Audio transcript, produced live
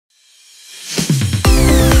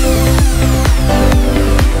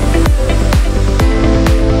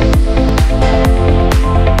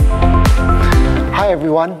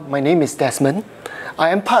everyone, my name is Desmond. I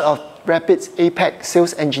am part of Rapyd's APAC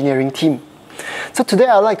sales engineering team. So today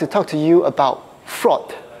I'd like to talk to you about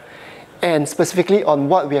fraud, and specifically on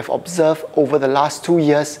what we have observed over the last 2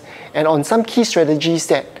 years and on some key strategies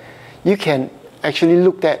that you can actually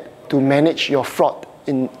look at to manage your fraud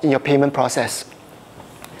in your payment process.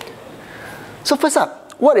 So first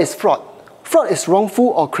up, what is fraud? Fraud is wrongful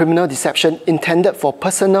or criminal deception intended for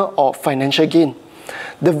personal or financial gain.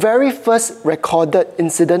 The very first recorded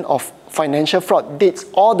incident of financial fraud dates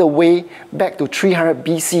all the way back to 300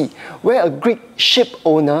 BC, where a Greek ship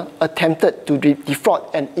owner attempted to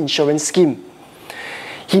defraud an insurance scheme.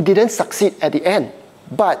 He didn't succeed at the end,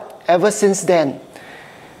 but ever since then,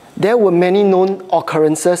 there were many known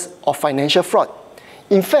occurrences of financial fraud.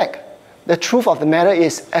 In fact, the truth of the matter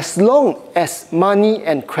is, as long as money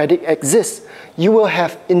and credit exist, you will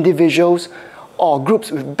have individuals or groups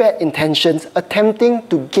with bad intentions attempting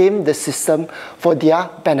to game the system for their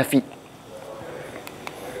benefit.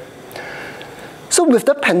 So with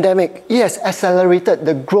the pandemic, it has accelerated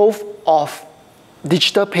the growth of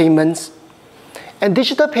digital payments, and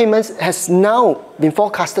digital payments has now been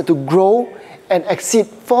forecasted to grow and exceed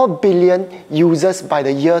 4 billion users by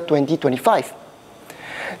the year 2025.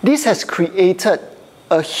 This has created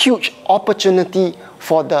a huge opportunity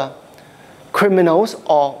for the criminals,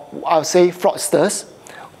 or I'll say fraudsters,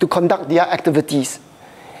 to conduct their activities.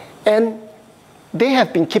 And they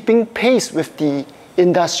have been keeping pace with the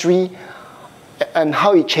industry and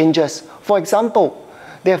how it changes. For example,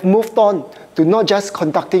 they have moved on to not just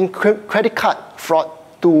conducting credit card fraud,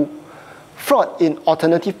 to fraud in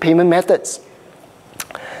alternative payment methods.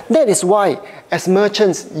 That is why, as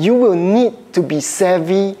merchants, you will need to be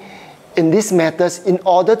savvy in these matters in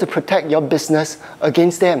order to protect your business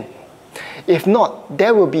against them. If not,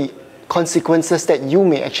 there will be consequences that you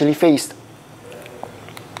may actually face.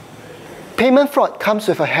 Payment fraud comes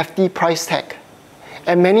with a hefty price tag,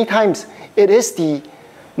 and many times it is the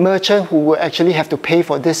merchant who will actually have to pay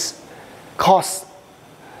for this cost.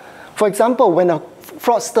 For example, when a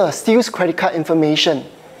fraudster steals credit card information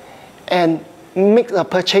and makes a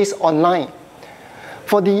purchase online,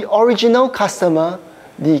 for the original customer,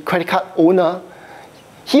 the credit card owner,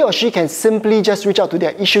 he or she can simply just reach out to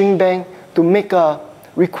their issuing bank to make a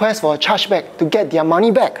request for a chargeback to get their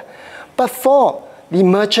money back. But for the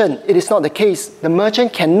merchant, it is not the case. The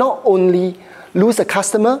merchant can not only lose the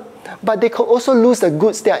customer, but they could also lose the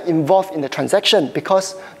goods that are involved in the transaction,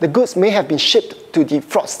 because the goods may have been shipped to the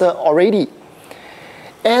fraudster already.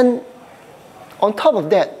 And on top of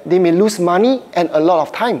that, they may lose money and a lot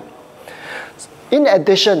of time. In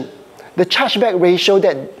addition, the chargeback ratio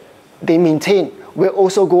that they maintain will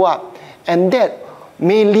also go up, and that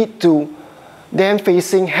may lead to them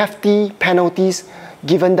facing hefty penalties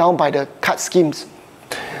given down by the card schemes.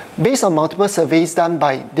 Based on multiple surveys done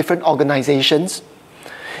by different organizations,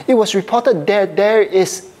 it was reported that there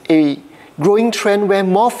is a growing trend where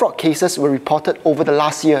more fraud cases were reported over the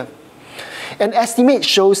last year. An estimate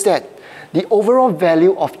shows that the overall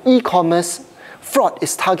value of e-commerce fraud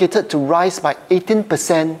is targeted to rise by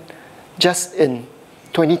 18% just in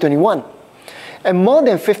 2021. And more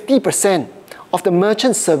than 50% of the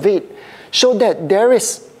merchants surveyed show that there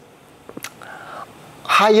is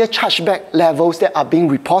higher chargeback levels that are being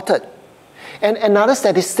reported. And another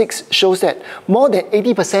statistics shows that more than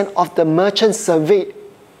 80% of the merchants surveyed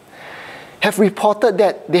have reported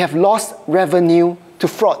that they have lost revenue to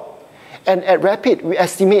fraud. And at Rapyd, we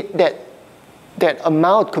estimate that that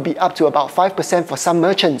amount could be up to about 5% for some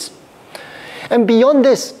merchants. And beyond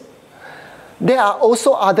this, there are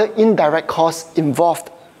also other indirect costs involved.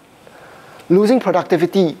 Losing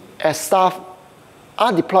productivity as staff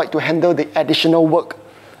are deployed to handle the additional work.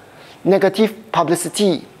 Negative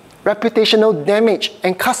publicity, reputational damage,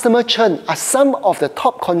 and customer churn are some of the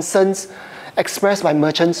top concerns expressed by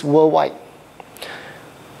merchants worldwide.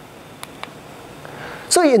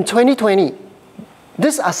 So in 2020,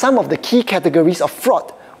 these are some of the key categories of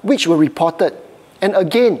fraud which were reported. And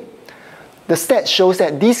again, the stats shows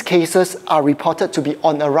that these cases are reported to be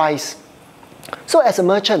on a rise. So as a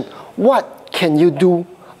merchant, what can you do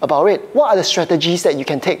about it? What are the strategies that you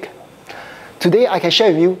can take? Today, I can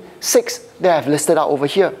share with you 6 that I've listed out over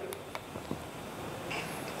here.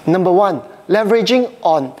 Number 1, leveraging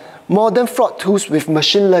on modern fraud tools with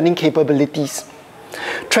machine learning capabilities.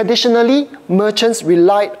 Traditionally, merchants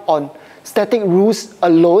relied on static rules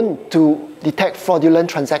alone to detect fraudulent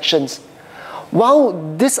transactions.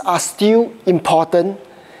 While these are still important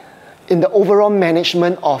in the overall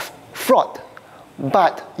management of fraud,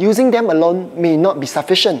 but using them alone may not be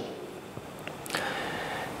sufficient.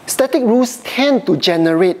 Static rules tend to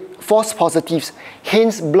generate false positives,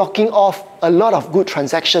 hence blocking off a lot of good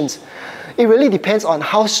transactions. It really depends on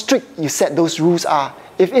how strict you set those rules are.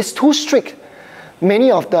 If it's too strict,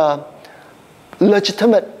 many of the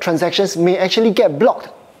legitimate transactions may actually get blocked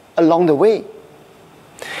along the way.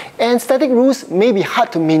 And static rules may be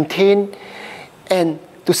hard to maintain and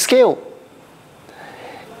to scale.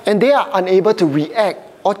 And they are unable to react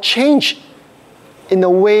or change in a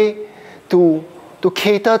way to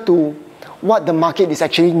cater to what the market is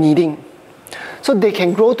actually needing. So they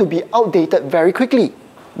can grow to be outdated very quickly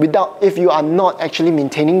if you are not actually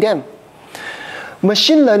maintaining them.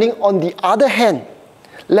 Machine learning, on the other hand,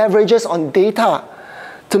 leverages on data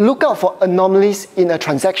to look out for anomalies in a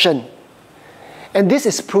transaction. And this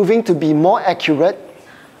is proving to be more accurate,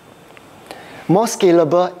 more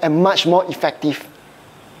scalable, and much more effective.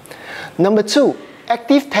 Number 2,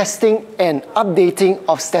 active testing and updating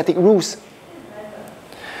of static rules.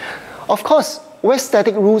 Of course, where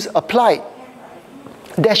static rules apply,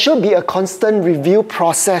 there should be a constant review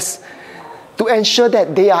process to ensure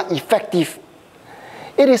that they are effective.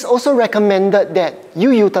 It is also recommended that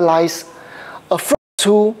you utilize a fraud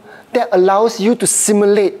tool that allows you to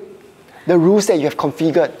simulate the rules that you have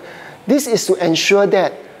configured. This is to ensure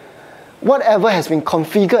that whatever has been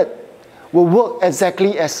configured will work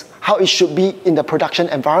exactly as how it should be in the production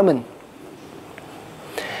environment.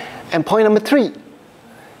 And point number 3,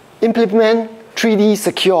 implement 3D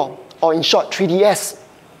secure, or in short 3DS.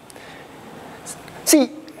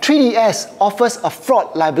 See, 3DS offers a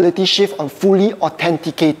fraud liability shift on fully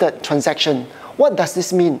authenticated transaction. What does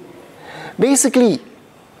this mean? Basically,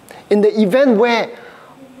 in the event where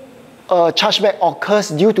a chargeback occurs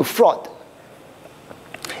due to fraud,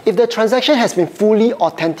 if the transaction has been fully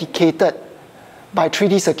authenticated by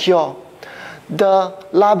 3D Secure, the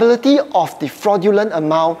liability of the fraudulent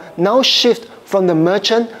amount now shifts from the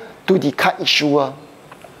merchant to the card issuer.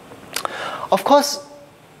 Of course,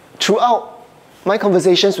 throughout my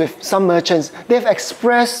conversations with some merchants, they have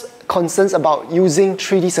expressed concerns about using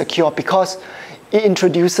 3D Secure because it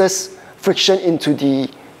introduces friction into the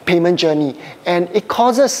payment journey, and it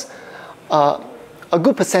causes a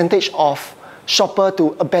good percentage of shopper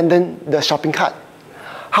to abandon the shopping cart.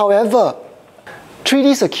 However,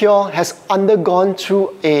 3D Secure has undergone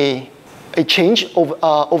through a change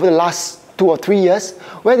over the last 2 or 3 years,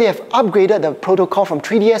 where they have upgraded the protocol from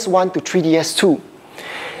 3DS1 to 3DS2.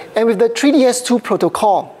 And with the 3DS2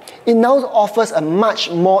 protocol, it now offers a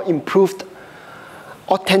much more improved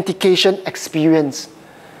authentication experience.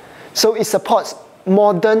 So it supports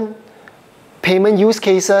modern payment use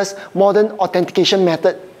cases, modern authentication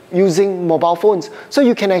method using mobile phones. So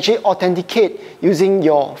you can actually authenticate using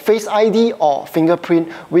your Face ID or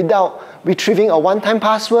fingerprint without retrieving a one-time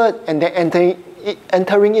password and then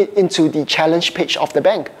entering it into the challenge page of the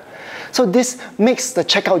bank. So this makes the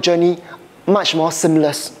checkout journey much more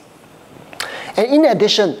seamless. And in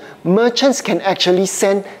addition, merchants can actually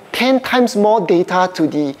send 10 times more data to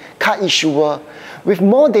the card issuer. With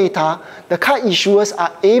more data, the card issuers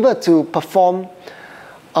are able to perform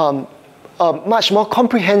a much more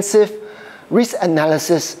comprehensive risk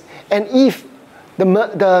analysis. And if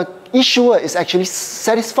the issuer is actually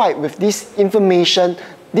satisfied with this information,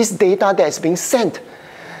 this data that is being sent,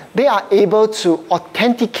 they are able to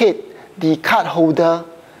authenticate the cardholder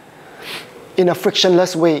in a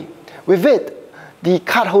frictionless way. With it, the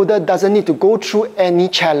cardholder doesn't need to go through any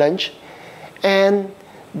challenge, and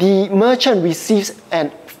the merchant receives a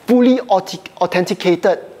fully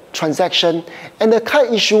authenticated transaction, and the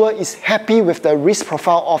card issuer is happy with the risk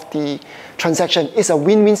profile of the transaction. It's a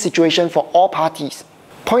win-win situation for all parties.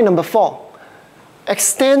 Point number 4,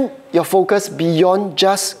 extend your focus beyond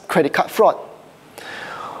just credit card fraud.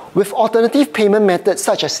 With alternative payment methods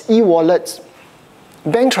such as e-wallets,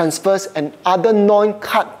 bank transfers, and other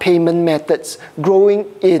non-card payment methods growing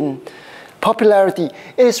in popularity,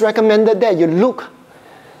 it is recommended that you look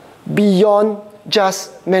beyond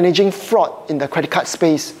just managing fraud in the credit card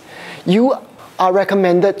space. You are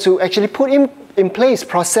recommended to actually put in place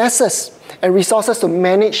processes and resources to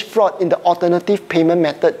manage fraud in the alternative payment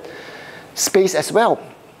method space as well.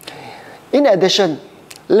 In addition,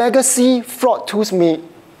 legacy fraud tools may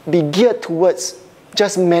be geared towards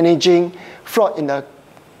just managing fraud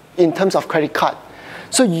in terms of credit card.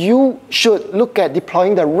 So you should look at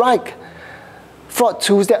deploying the right fraud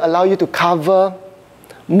tools that allow you to cover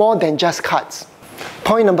more than just cards.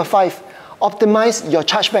 Point number 5, optimize your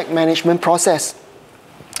chargeback management process.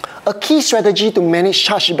 A key strategy to manage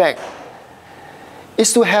chargeback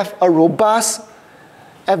is to have a robust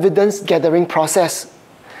evidence gathering process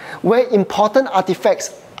where important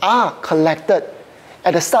artifacts are collected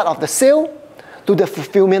at the start of the sale to the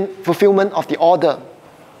fulfillment of the order.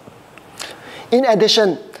 In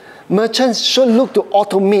addition, merchants should look to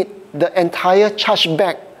automate the entire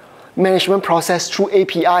chargeback management process through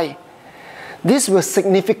API. This will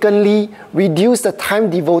significantly reduce the time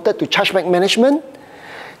devoted to chargeback management,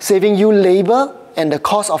 saving you labor and the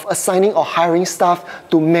cost of assigning or hiring staff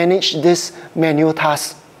to manage this manual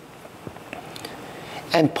task.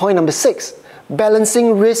 And point number 6,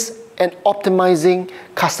 balancing risk and optimizing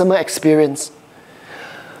customer experience.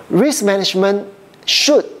 Risk management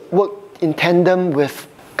should work in tandem with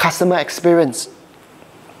customer experience.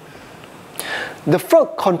 The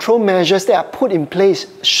fraud control measures that are put in place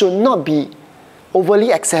should not be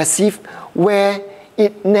overly excessive where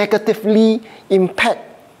it negatively impacts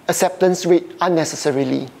acceptance rate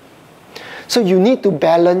unnecessarily. So you need to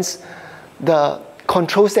balance the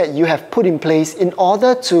controls that you have put in place in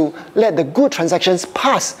order to let the good transactions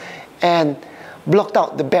pass and block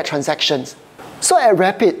out the bad transactions. So at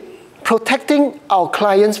Rapyd, protecting our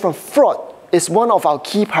clients from fraud is one of our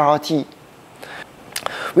key priorities.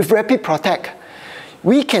 With Rapyd Protect,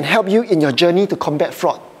 we can help you in your journey to combat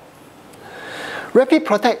fraud. Rapyd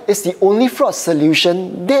Protect is the only fraud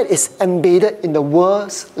solution that is embedded in the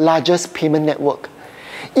world's largest payment network.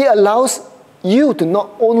 It allows you to not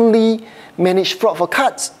only manage fraud for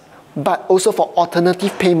cards, but also for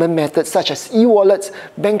alternative payment methods such as e-wallets,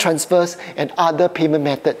 bank transfers, and other payment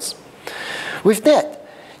methods. With that,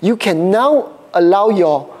 you can now allow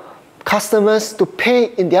your customers to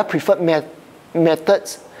pay in their preferred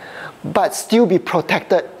methods, but still be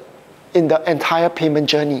protected in the entire payment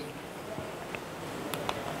journey.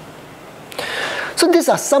 So these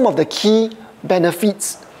are some of the key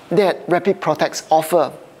benefits that Rapyd Protect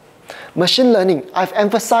offers. Machine learning, I've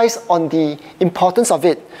emphasized on the importance of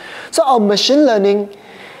it. So our machine learning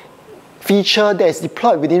feature that is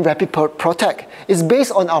deployed within Rapyd Protect is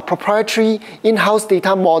based on our proprietary in-house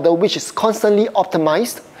data model, which is constantly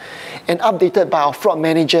optimized and updated by our fraud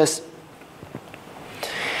managers.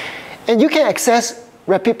 And you can access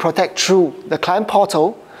Rapyd Protect through the client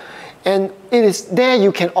portal, and it is there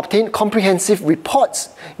you can obtain comprehensive reports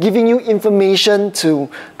giving you information to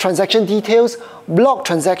transaction details, block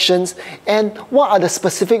transactions, and what are the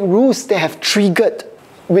specific rules that have triggered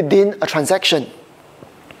within a transaction.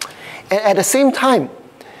 And at the same time,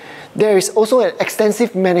 there is also an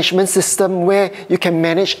extensive management system where you can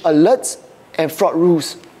manage alerts and fraud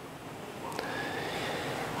rules.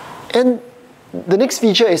 And the next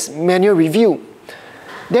feature is manual review.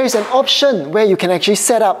 There is an option where you can actually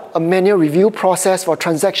set up a manual review process for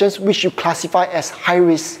transactions which you classify as high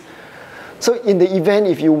risk. So in the event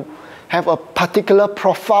if you have a particular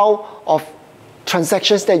profile of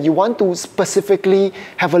transactions that you want to specifically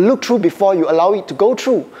have a look through before you allow it to go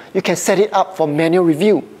through, you can set it up for manual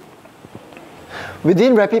review.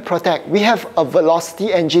 Within Rapyd Protect, we have a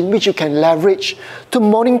velocity engine which you can leverage to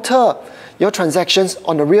monitor your transactions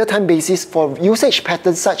on a real-time basis for usage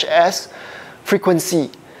patterns such as frequency.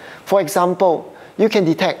 For example, you can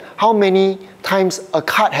detect how many times a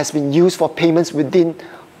card has been used for payments within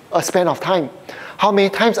a span of time, how many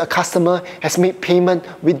times a customer has made payment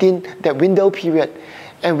within that window period.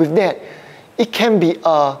 And with that, it can be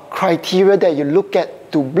a criteria that you look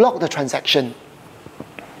at to block the transaction.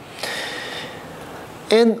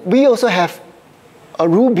 And we also have a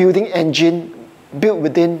rule building engine built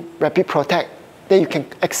within Rapyd Protect that you can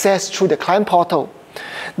access through the client portal.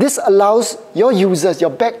 This allows your users, your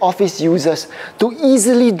back office users, to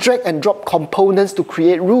easily drag and drop components to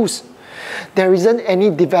create rules. There isn't any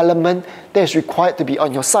development that is required to be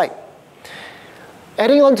on your site.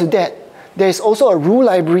 Adding on to that, there is also a rule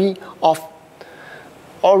library of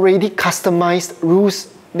already customized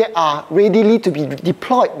rules that are readily to be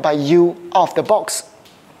deployed by you out of the box.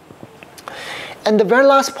 And the very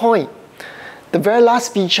last point, the very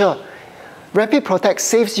last feature, Rapyd Protect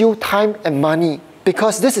saves you time and money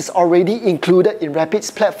because this is already included in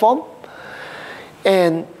Rapyd's platform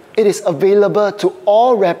and it is available to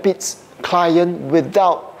all Rapyd's clients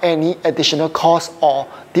without any additional cost or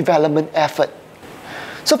development effort.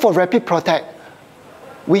 So for Rapyd Protect,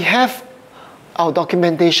 we have our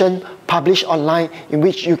documentation published online in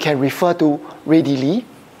which you can refer to readily.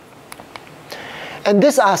 And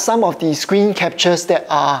these are some of the screen captures that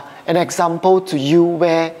are an example to you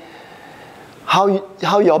where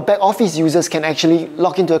how your back office users can actually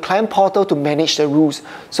log into a client portal to manage the rules.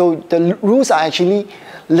 So the rules are actually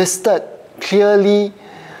listed clearly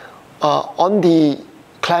on the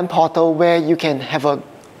client portal where you can have an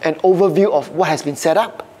overview of what has been set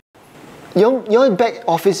up. Your back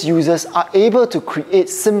office users are able to create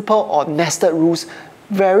simple or nested rules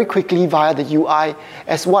very quickly via the UI,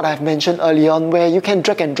 as what I've mentioned earlier on, where you can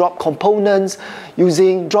drag and drop components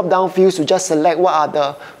using drop-down fields to just select what are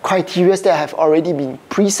the criteria that have already been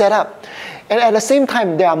pre-set up. And at the same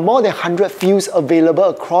time, there are more than 100 fields available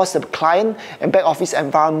across the client and back office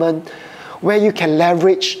environment where you can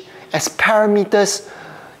leverage as parameters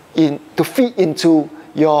to feed into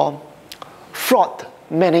your fraud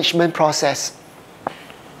management process.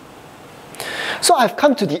 So I've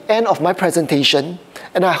come to the end of my presentation,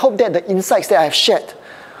 and I hope that the insights that I've shared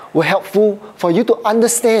were helpful for you to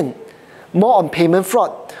understand more on payment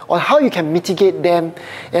fraud, on how you can mitigate them,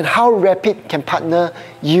 and how Rapyd can partner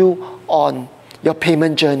you on your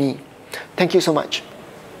payment journey. Thank you so much.